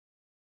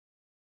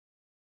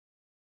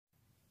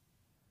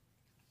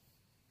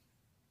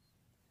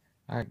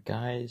Alright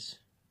guys,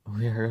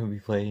 we are going to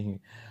be playing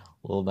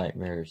Little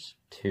Nightmares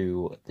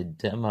 2, the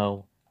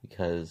demo,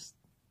 because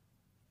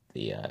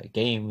the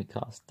game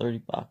costs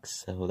 $30,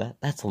 so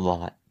that's a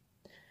lot.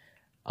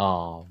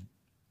 But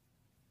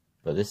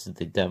this is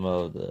the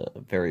demo, the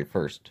very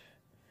first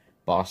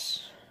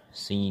boss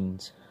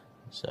scenes,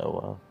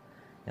 so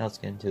yeah, let's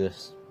get into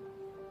this.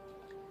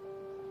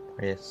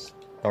 Press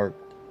start.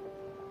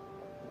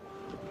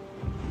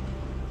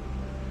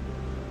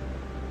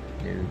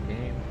 New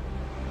game.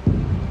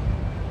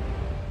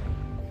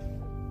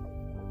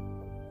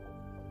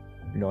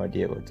 No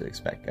idea what to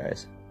expect,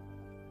 guys.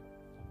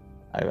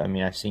 I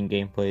mean, I've seen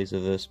gameplays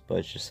of this, but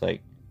it's just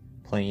like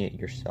playing it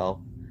yourself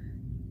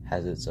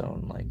has its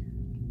own like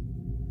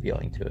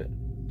feeling to it.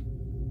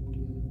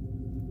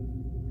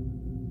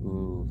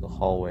 Ooh, the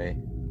hallway,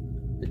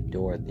 the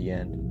door at the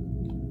end.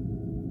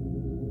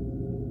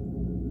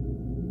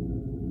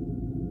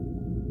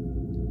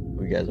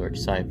 You guys are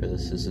excited for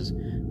this. This is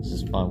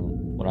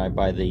fun. When I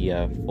buy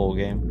the full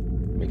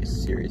game, make a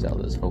series out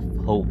of this.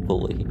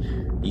 Hopefully,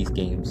 these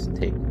games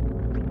take.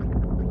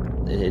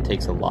 It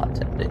takes a lot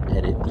to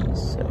edit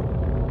these, so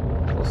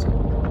we'll see.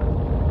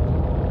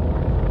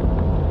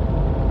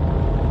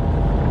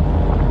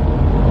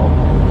 Oh,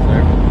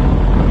 there.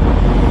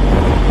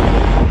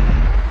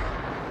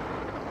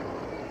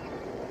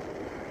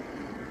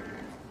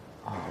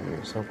 Oh, we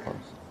were so close.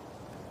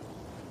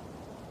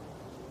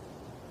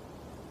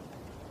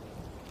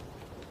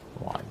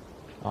 Come on.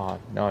 Oh,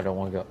 no, I don't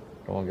want to go.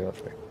 I don't want to go up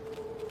there.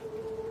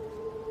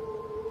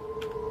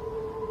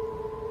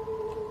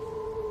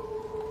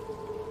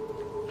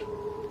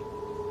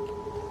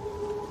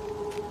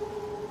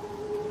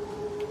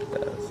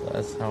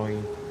 That's how we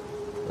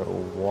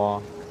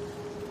walk,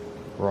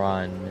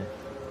 run,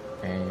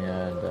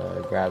 and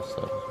grab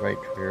stuff. Right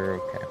trigger,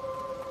 okay.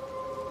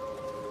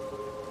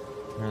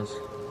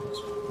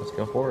 Let's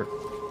go forward.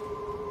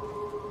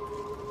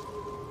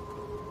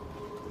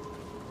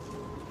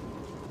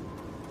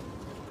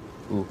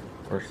 Ooh,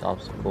 first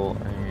obstacle,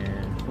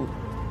 and ooh,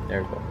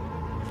 there we go.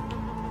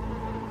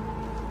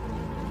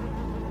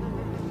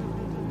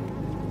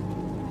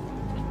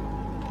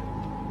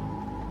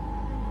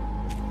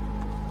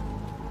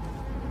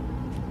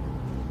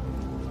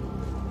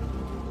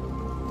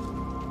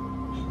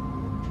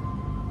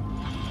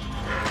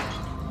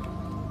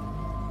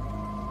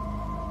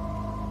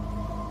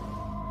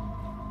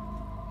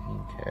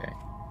 Okay.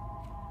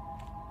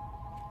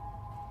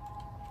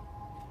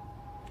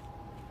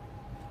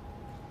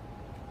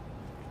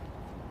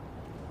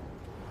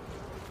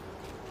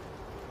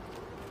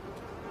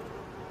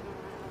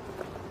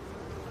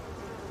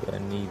 I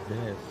need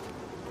this.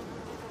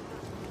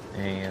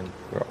 And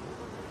throw.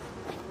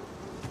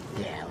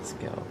 Yeah, let's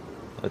go.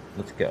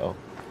 Let's go.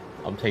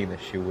 I'm taking the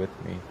shoe with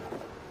me.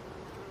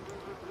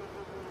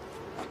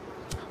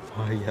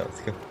 Oh yeah,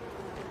 let's go.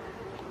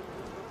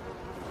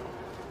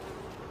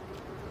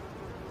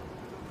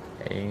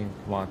 Hey,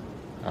 come on.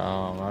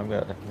 I'm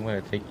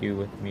gonna take you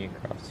with me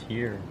across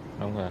here.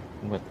 I'm gonna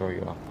throw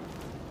you off.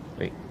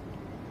 Wait.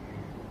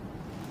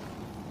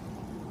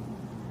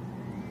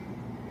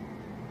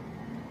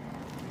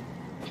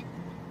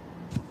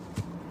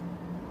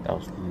 That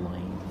was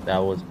lame. That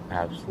was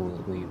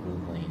absolutely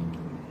lame.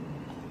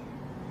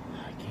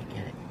 I can't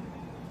get it.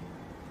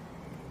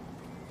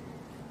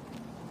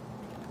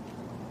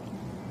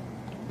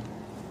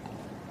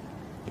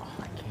 Oh,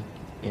 I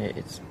can't get it.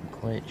 It's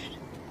glitched.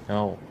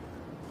 No.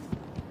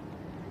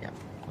 Yeah.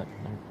 Let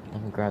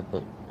me grab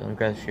the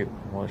shoe.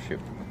 I want to shoot.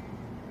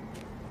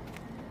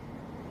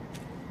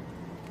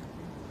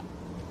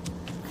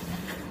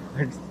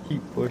 I just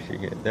keep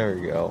pushing it. There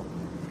we go.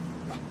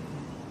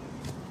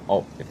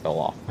 Oh, it fell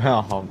off.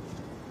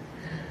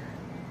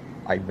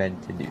 I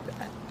meant to do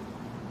that.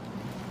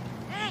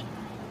 Hey!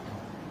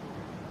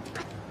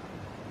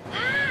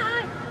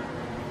 Hi!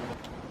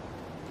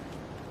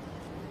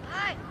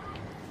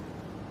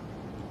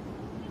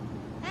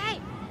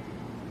 Hey!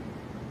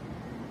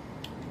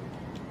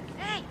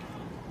 Hey!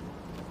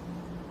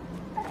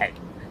 Hey,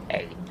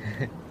 hey,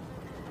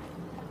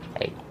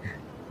 hey.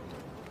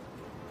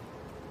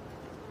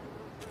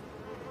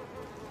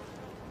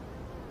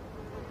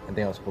 I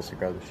think I was supposed to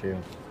grab the shoe.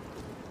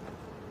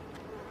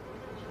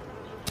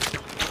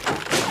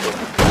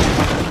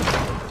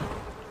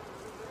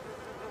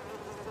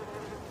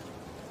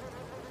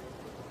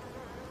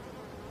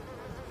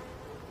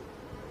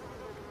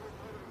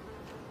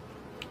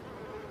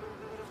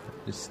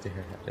 Just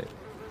stare at it.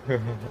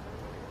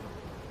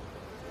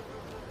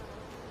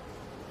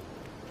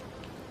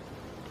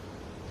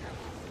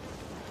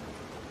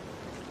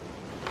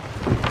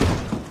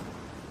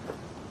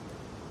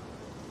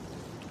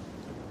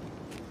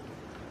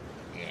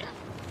 Yeah.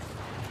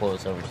 Pull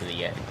us over to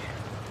the edge.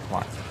 Come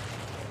on.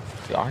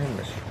 Dude, I am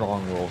a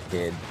strong little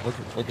kid. Look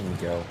at me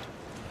go.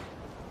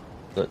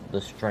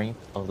 The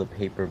strength of the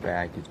paper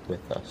bag is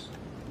with us.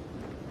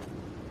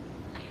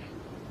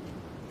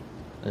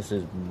 This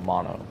is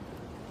mono.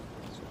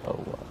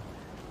 So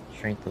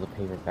strength of the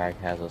paper bag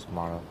has us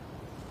mono.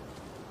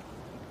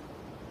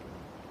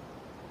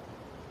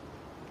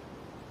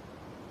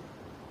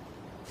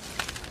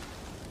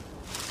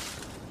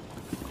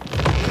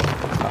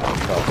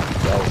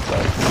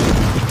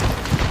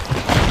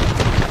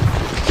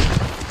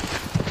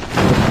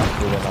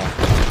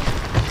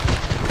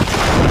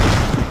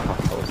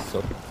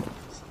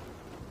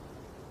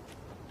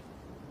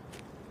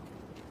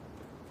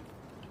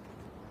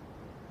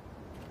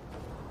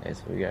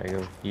 we gotta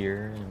go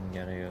here, and we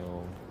gotta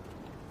go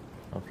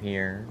up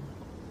here,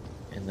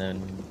 and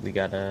then we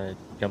gotta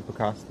jump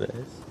across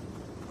this.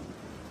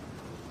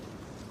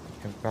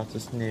 Jump across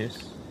this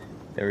noose.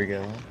 There we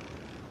go.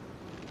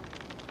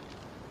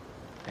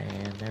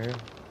 And there.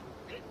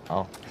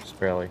 Oh, just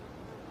barely.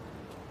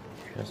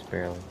 Just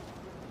barely.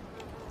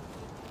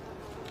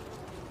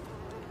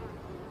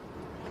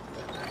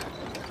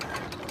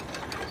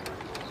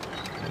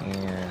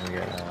 And we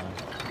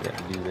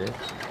gotta do this.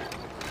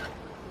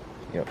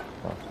 Yep.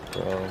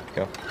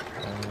 Go.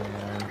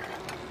 And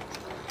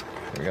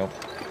there we go.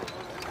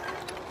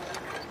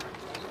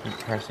 Keep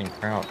pressing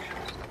crouch.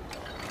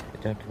 I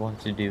don't want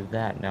to do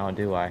that now,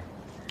 do I?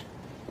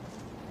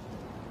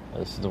 Oh,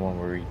 this is the one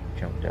where we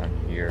jump down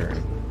here.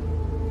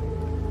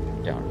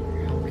 Down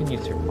here. How can you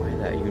survive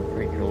that? You would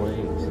break your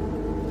legs.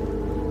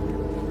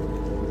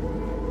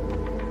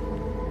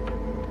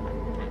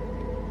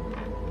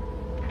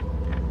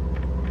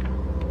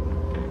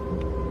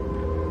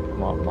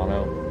 Come on,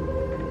 Mono.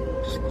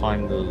 Just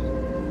climb those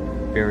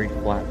very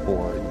flat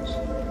boards.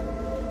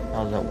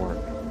 How does that work?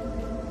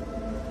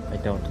 I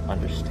don't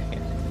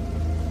understand.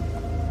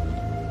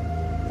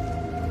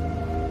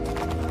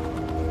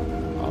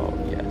 Oh,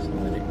 yes, I'm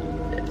gonna do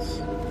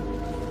this.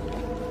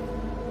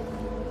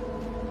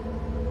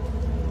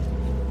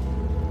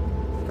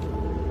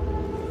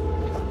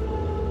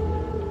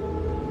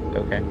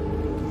 Okay.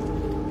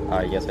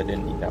 Yes, I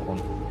didn't need that one.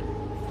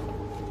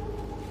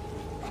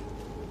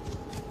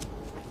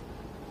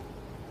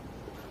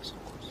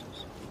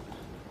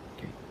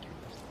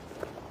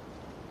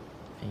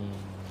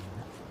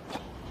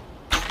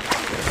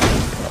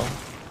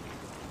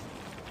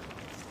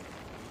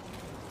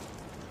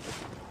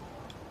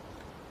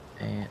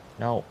 And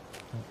no,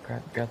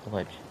 grab the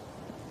ledge.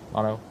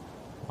 Mono,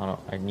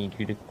 I need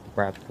you to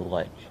grab the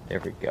ledge. There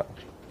we go.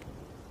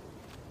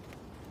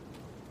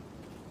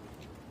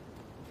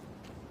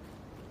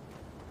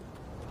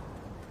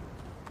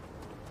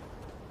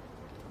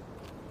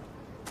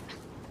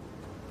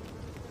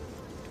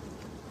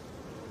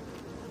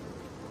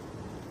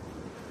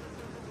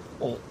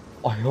 Oh,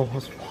 I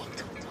almost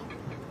walked on top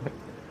of it.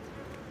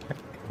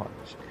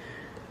 Gosh.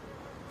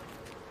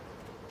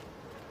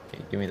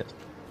 Okay, give me this.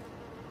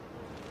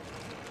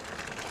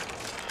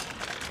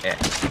 Yeah.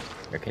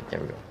 Okay, there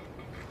we go.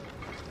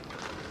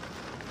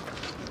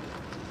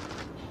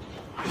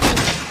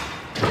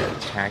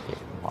 Attack it.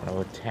 Mono,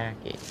 attack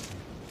it.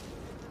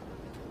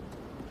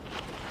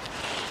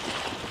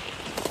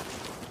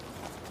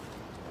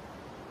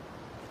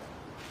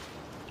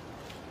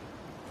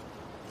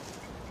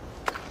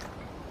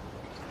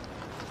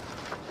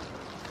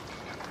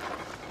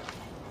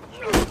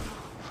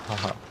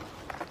 Haha.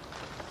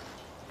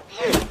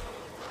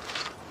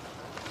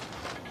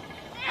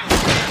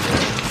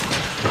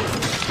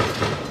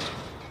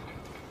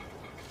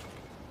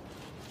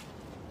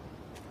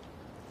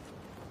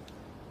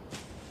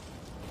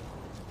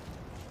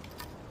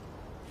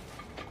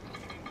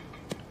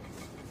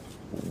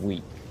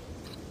 Weak.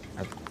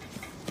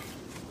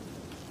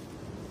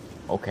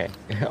 Okay.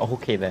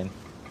 Okay then.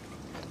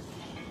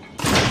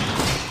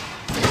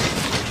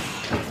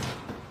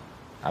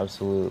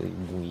 Absolutely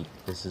weak.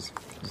 This is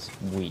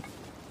weak.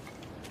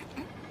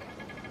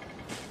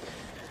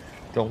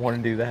 Don't want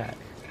to do that.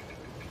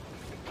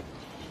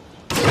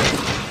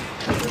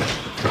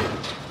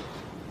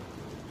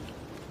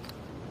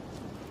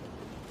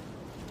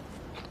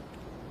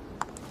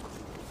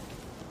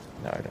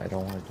 No, I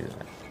don't want to do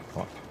that.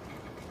 Come on.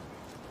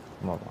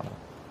 Come on, Mono.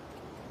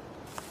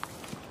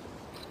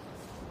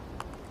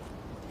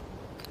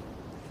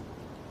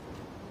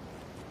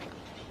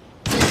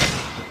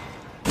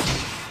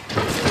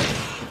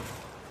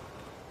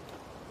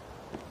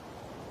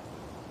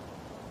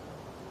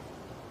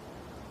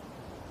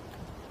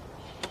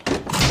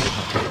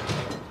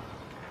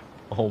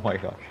 Oh my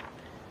gosh.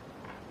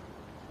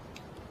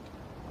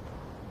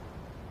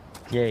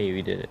 Yay,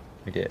 we did it.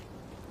 We did it.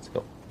 Let's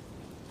go.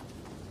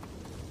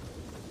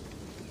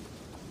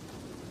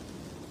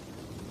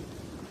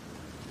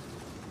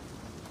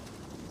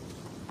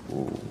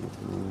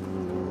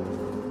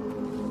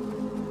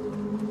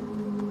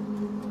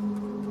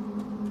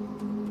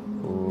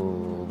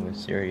 Ooh,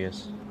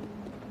 mysterious.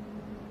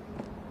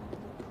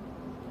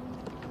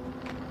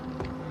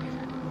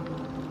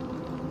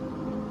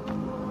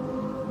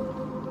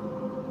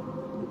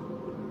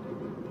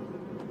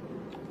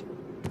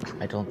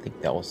 I don't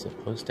think that was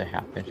supposed to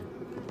happen.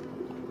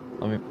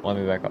 Let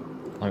me back up.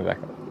 Let me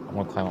back up. I'm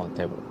gonna climb on the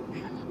table.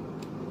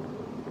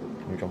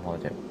 Let me jump on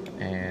the table.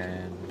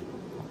 And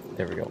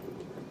there we go.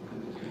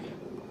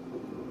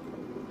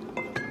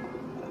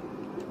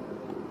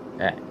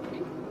 Eh.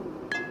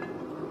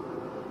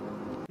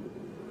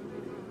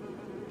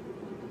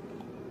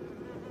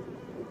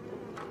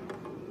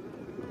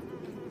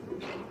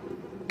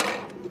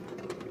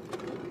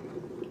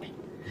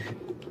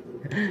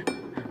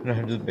 No,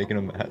 I'm just making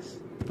a mess.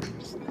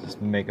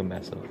 Just make a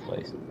mess of the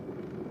place.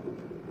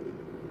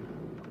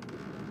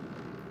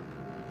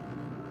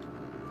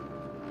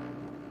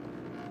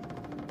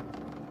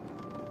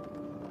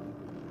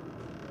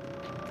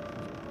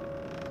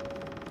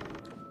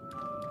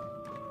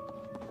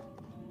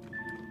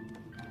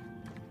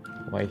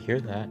 Oh, I hear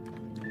that.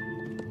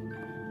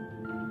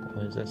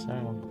 What is that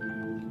sound?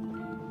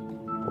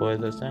 What is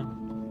that sound?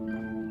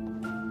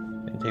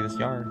 Gonna take this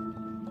yard.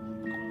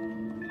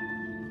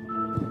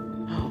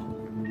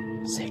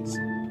 6.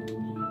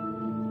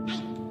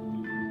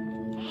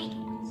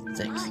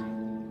 6.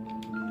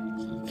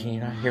 Can you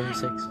not hear me,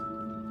 6?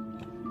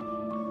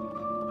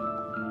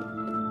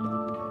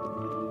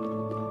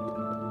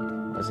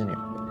 What's in here?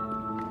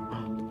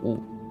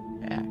 Ooh,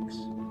 axe.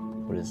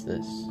 What is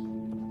this?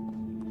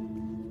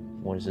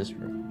 What is this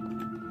room?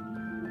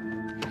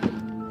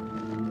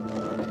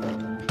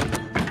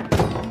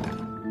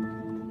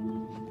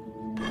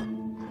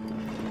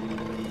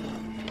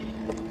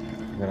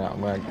 I'm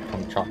gonna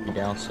come chop you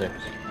down, 6.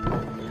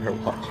 Better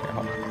watch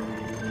out.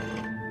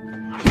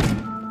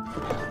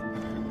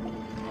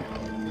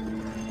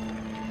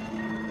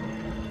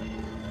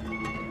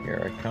 Here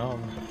I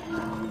come.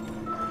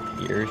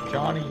 Here's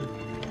Johnny.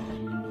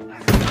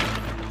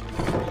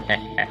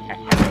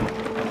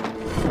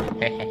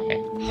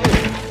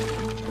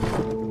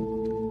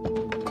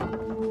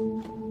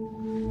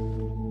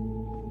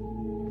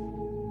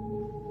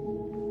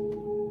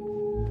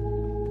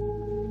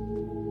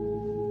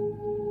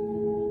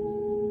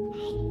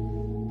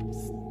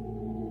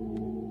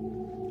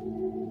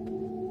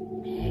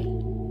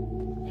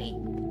 Hey,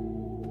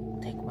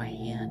 take my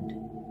hand.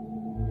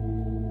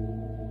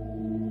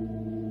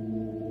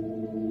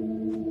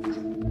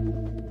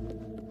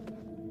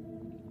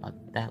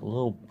 That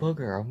little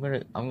booger,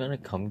 I'm gonna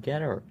come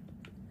get her.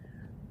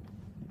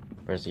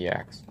 Where's the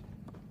axe?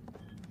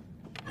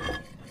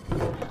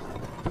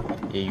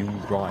 Yeah, you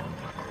run.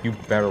 You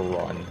better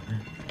run.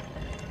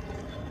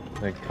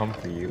 I'm gonna come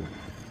for you.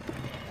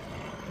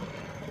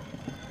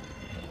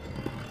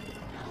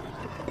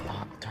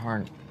 Ah,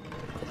 darn.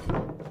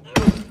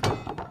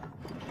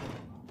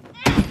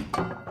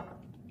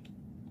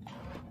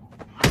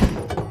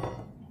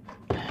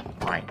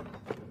 Fine.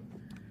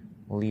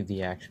 We'll leave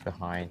the axe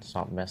behind.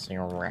 Stop messing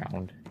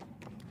around.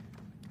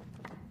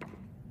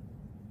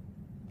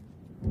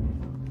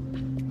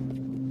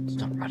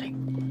 Stop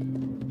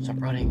running. Stop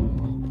running.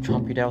 I'll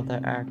chomp you down with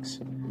that axe.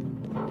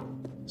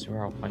 That's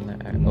where I'll find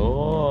that axe.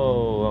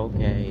 Oh,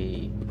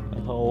 okay.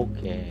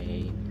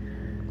 Okay.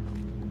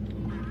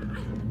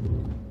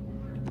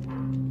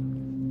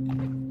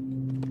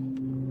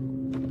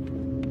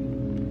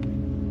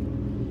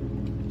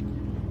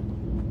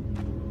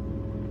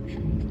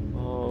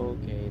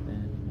 Okay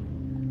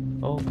then.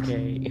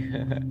 Okay.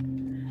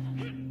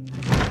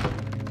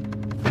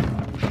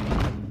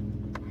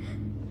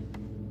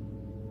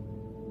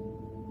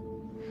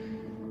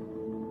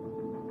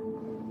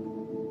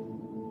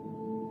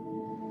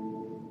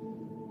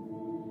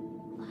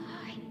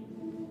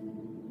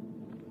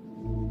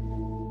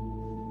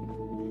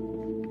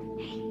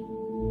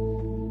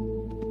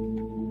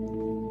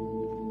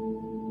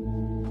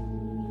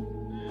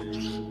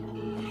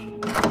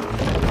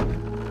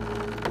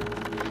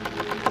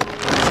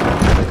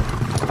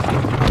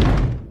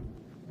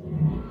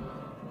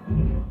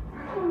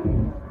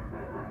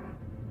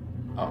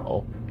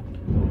 Uh-oh.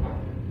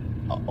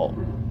 Uh-oh.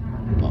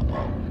 Uh-oh.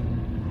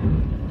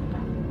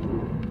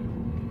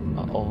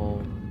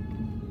 Uh-oh.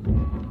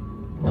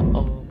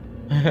 Uh-oh.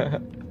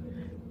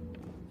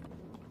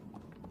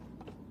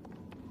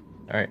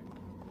 Alright.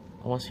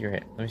 I want to see your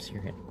hand. Let me see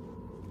your hand.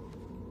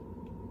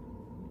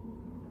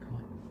 Come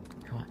on.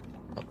 Come on.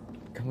 Oh,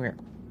 come here.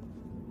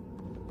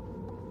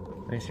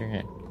 Let me see your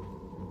hand.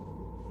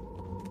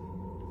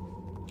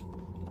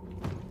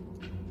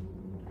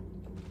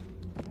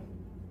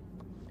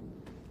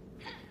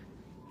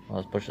 Well,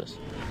 let's push this.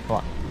 Come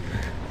on.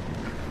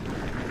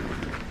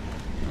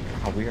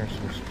 Oh, we are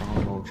some strong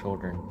little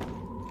children.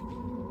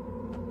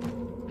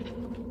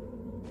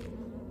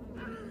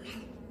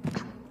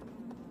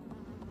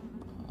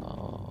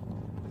 Oh,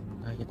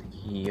 I get the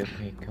key.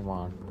 Okay, come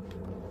on.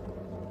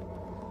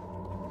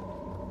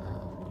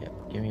 Yeah,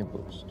 give me a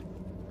boost.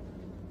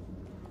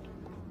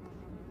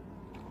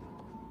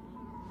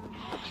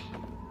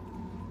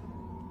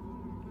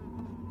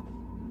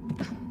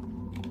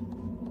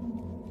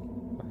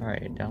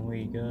 Alright, down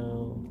we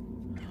go.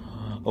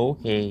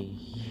 Okay.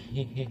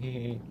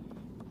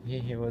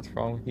 What's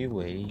wrong with you,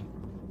 lady?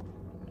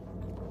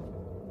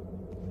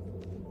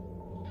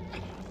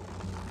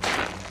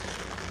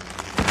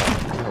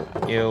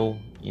 Ew,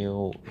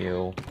 ew,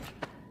 ew.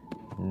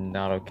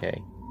 Not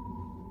okay.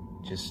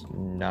 Just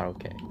not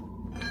okay.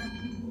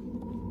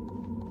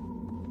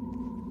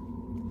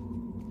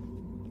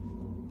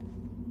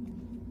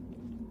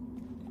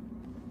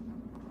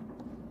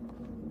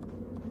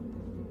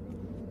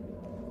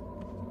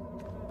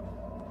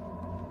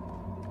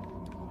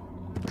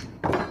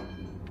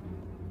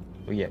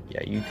 Oh yeah,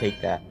 you take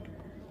that.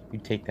 You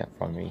take that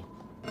from me.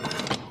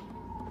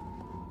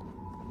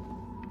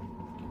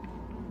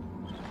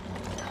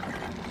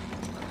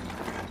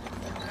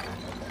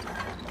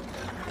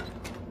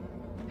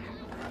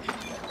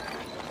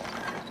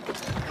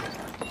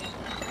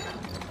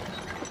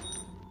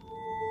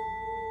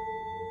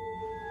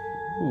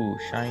 Ooh,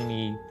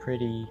 shiny,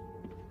 pretty.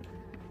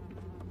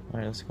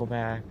 Alright, let's go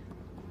back.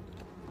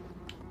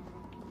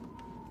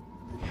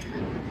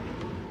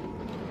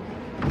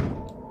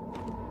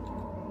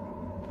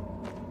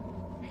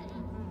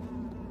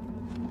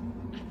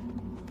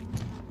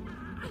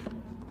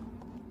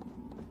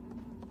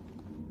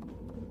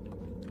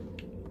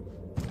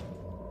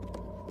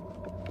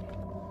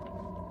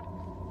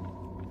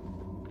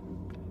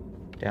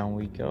 Down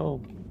we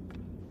go.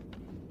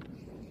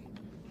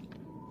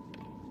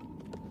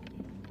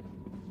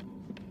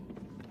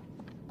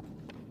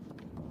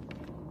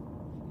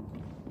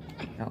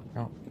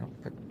 No.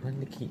 Put in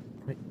the key.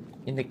 Put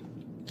in the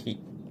key.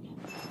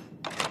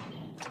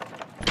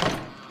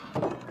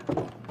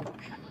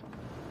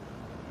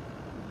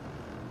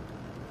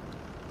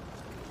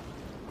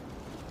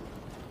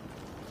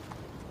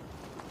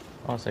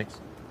 Oh, 6.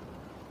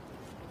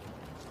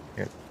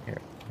 Here. Let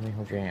me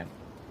hold your hand.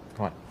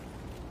 Come on.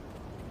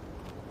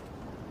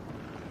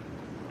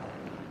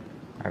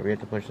 Alright, we have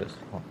to push this.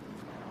 Come on.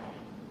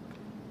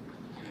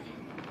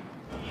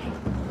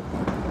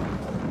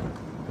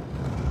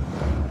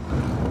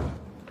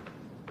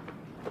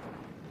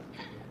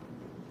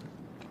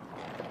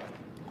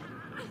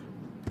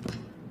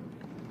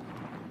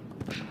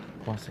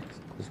 Come on, 6.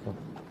 Let's go.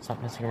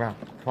 Stop messing around.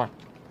 Come on.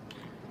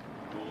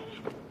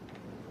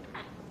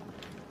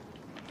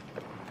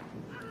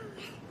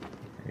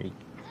 There you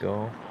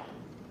go.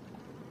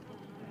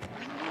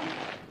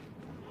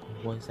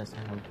 What is that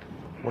sound?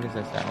 What is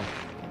that sound?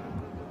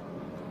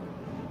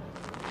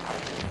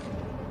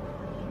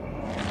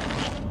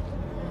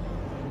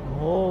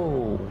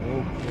 Oh,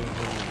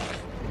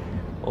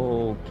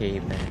 okay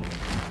then.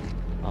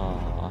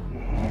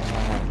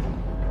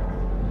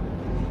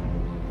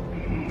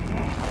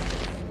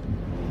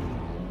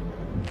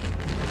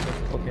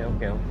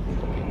 Okay.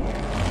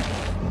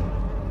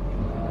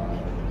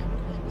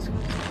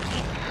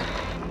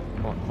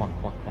 Come on.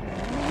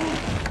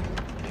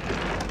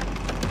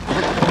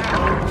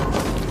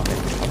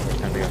 Okay,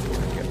 time to go.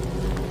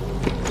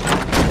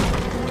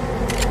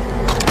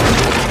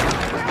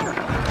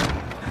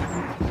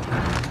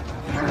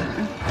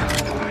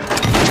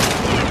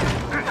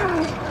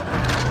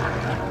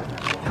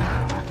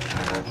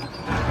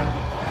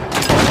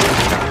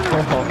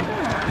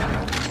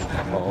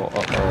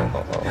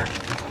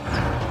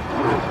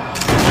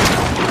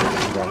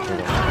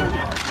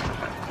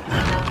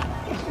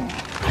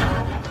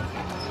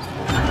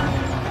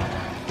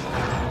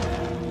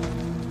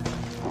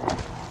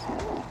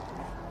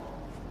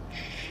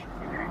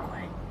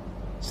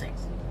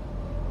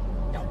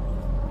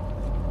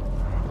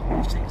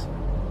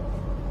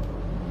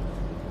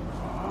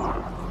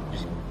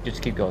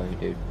 Just keep going,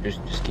 dude.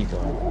 Just keep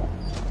going.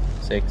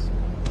 6.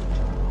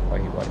 Why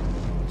are you what?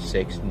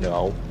 6.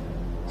 No.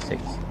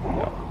 6.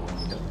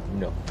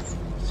 No.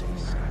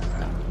 6.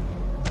 Stop.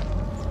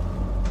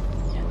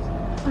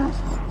 Yes.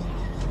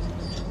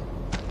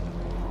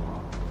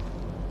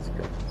 Let's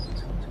go.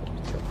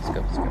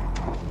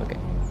 Okay,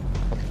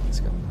 let's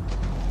go.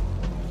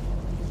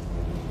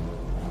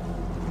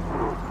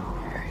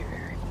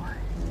 Very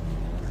quiet.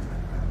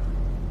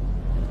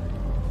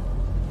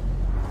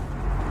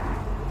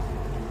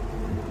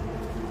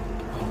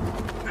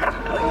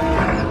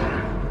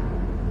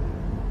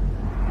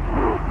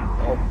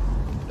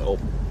 Oh,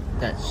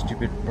 that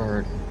stupid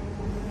bird.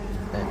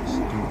 That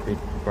stupid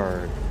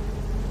bird.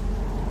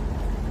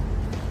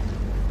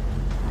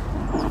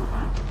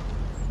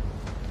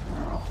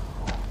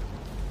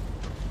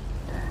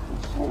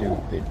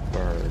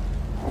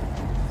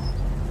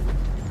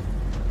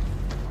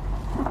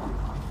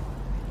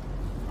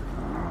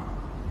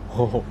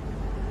 Oh.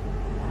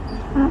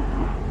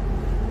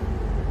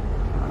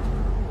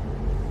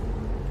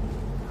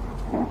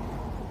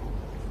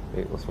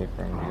 Wait, let's wait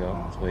for him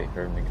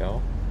to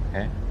go.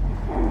 Okay.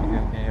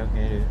 Okay,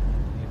 dude.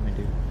 Okay, my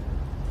dude.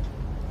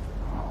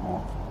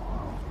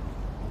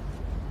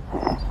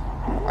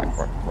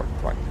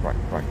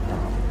 Right.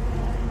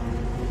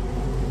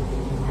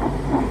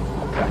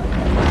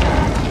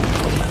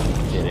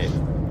 Get it.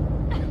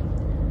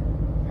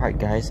 Alright,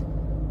 guys.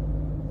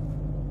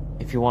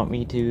 If you want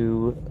me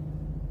to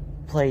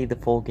play the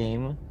full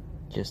game,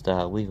 just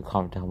leave a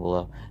comment down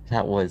below.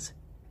 That was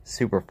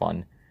super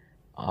fun.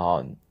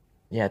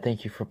 Yeah,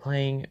 thank you for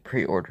playing.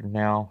 Pre-order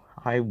now.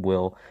 I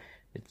will.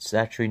 It's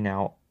actually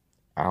now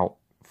out.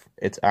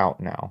 It's out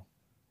now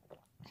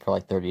for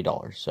like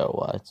 $30.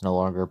 So it's no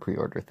longer a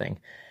pre-order thing.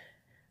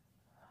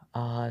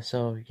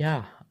 So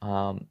yeah.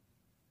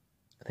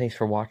 Thanks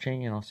for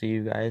watching, and I'll see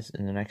you guys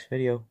in the next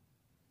video.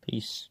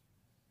 Peace.